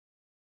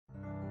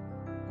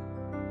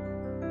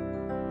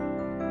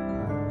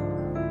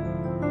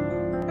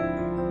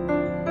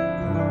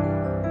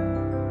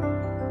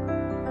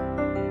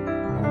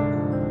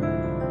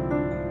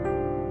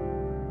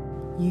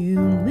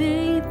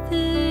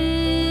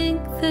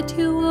that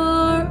you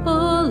are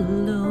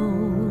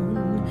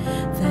alone,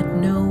 that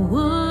no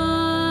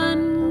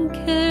one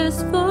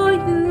cares for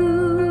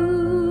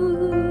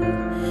you.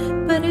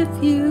 But if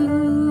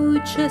you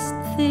just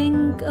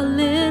think a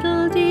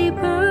little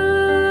deeper,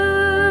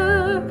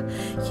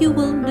 you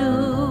will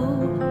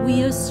know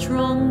we are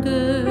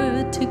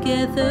stronger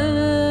together.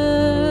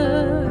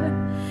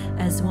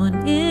 As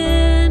one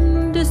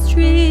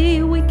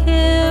industry, we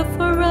care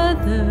for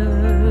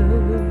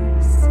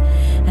others.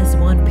 As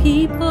one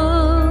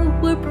people,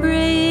 we're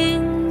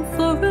praying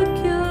for a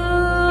cure.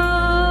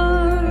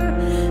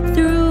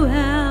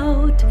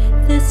 Throughout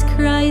this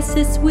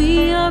crisis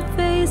we are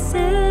facing,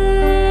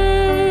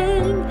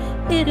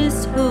 it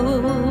is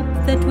hope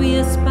that we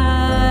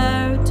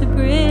aspire to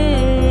bring.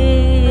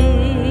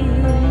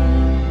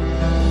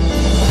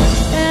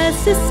 As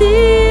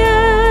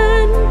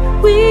Ccn,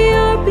 we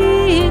are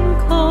being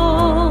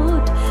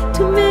called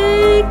to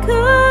make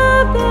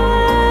a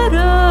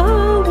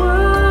better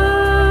world.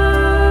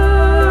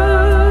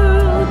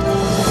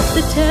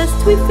 The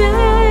test we face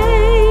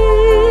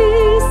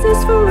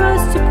is for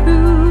us to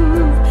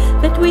prove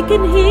that we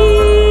can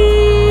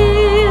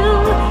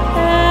heal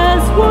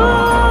as one.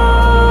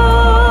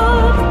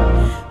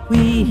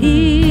 We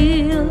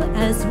heal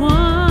as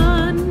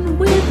one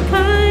with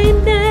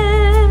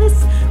kindness.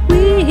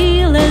 We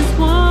heal as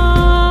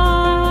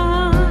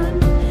one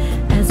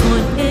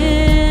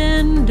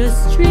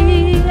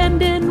industry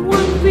and in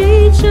one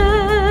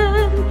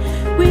region.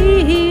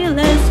 We heal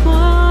as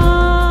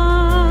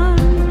one.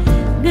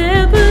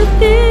 Never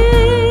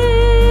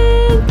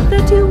think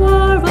that you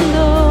are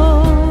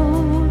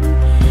alone.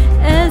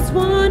 As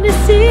one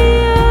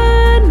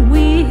Ccn,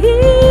 we heal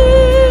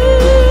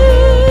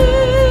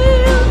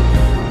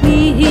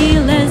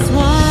as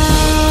one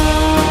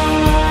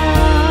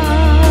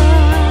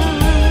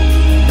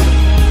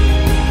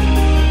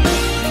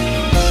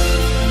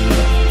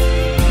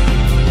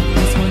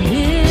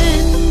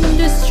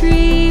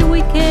industry,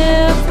 we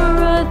care for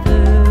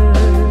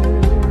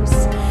others.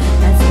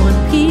 As one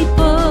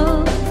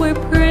people, we're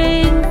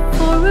praying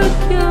for a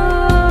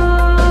cure.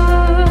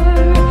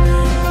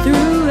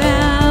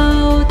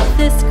 Throughout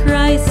this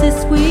crisis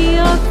we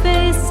are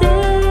facing,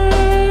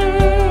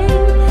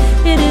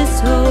 it is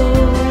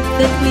hope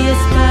that we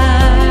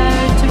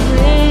aspire to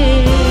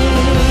bring.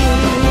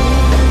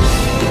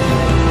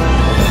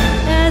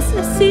 As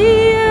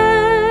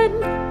Ccn,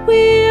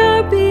 we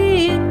are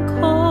being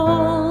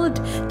called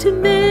to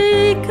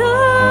make a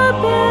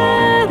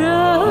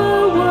better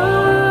world.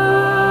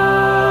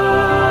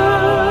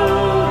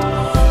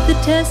 The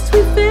test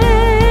we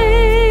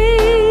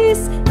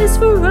face is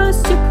for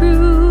us to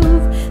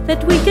prove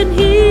that we can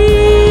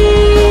heal